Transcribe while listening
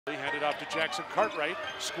He handed off to Jackson-Cartwright,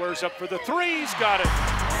 squares up for the three, he's got it.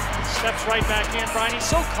 Steps right back in, Brian. He's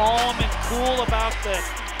so calm and cool about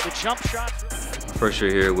the jump shot. First year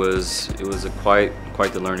here it was quite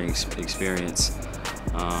the learning experience.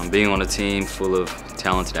 Being on a team full of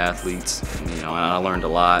talented athletes, and I learned a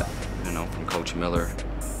lot, from Coach Miller.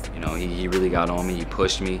 He really got on me, he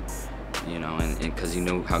pushed me, and because he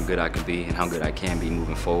knew how good I could be and how good I can be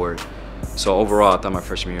moving forward. So overall, I thought my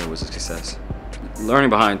freshman year was a success. Learning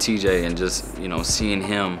behind TJ and just seeing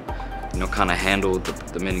him kind of handle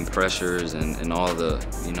the many pressures and all the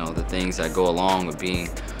the things that go along with being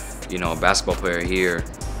a basketball player here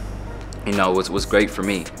was great for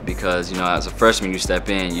me, because as a freshman you step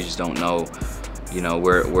in, you just don't know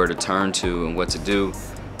where to turn to and what to do,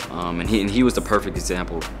 and he was the perfect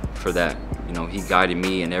example for that. He guided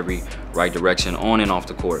me in every right direction on and off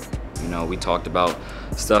the court. We talked about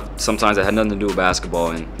stuff sometimes that had nothing to do with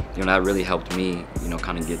basketball, and that really helped me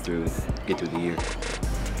kind of get through the year.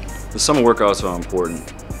 The summer workouts are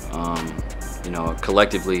important,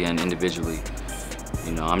 collectively and individually.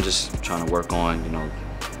 I'm just trying to work on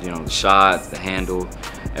the shot, the handle,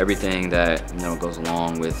 everything that goes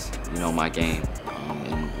along with my game,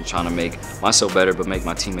 and trying to make myself better, but make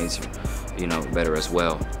my teammates better as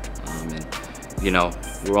well.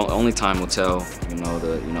 Only time will tell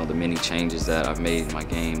the many changes that I've made in my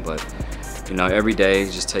game, but every day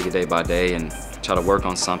just take it day by day and try to work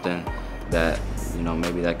on something that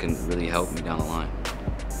maybe that can really help me down the line.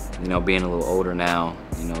 Being a little older now,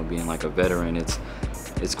 being like a veteran,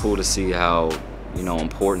 it's cool to see how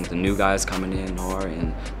important the new guys coming in are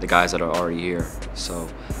and the guys that are already here. So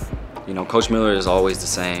Coach Miller is always the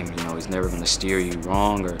same. He's never going to steer you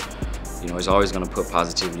wrong, or he's always going to put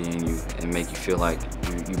positivity in you and make you feel like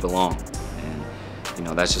you belong.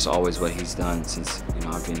 And that's just always what he's done since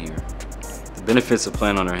I've been here. The benefits of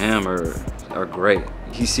playing under him are great.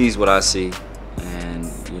 He sees what I see, and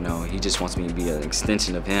he just wants me to be an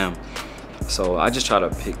extension of him. So I just try to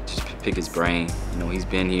pick his brain. He's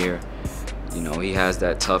been here. He has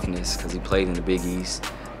that toughness because he played in the Big East,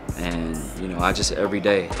 and I just every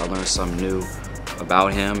day I learn something new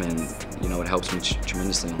about him, and it helps me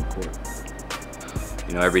tremendously on the court.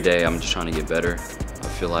 Every day I'm just trying to get better. I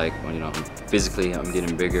feel like physically I'm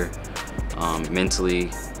getting bigger,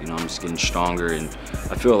 mentally I'm just getting stronger, and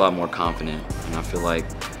I feel a lot more confident. And I feel like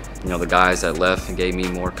the guys that left and gave me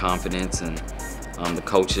more confidence, and the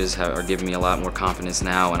coaches are giving me a lot more confidence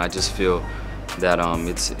now, and I just feel that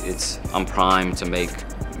I'm primed to make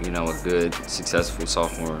a good, successful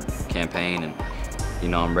sophomore campaign,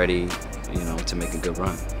 and I'm ready to make a good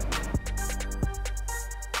run.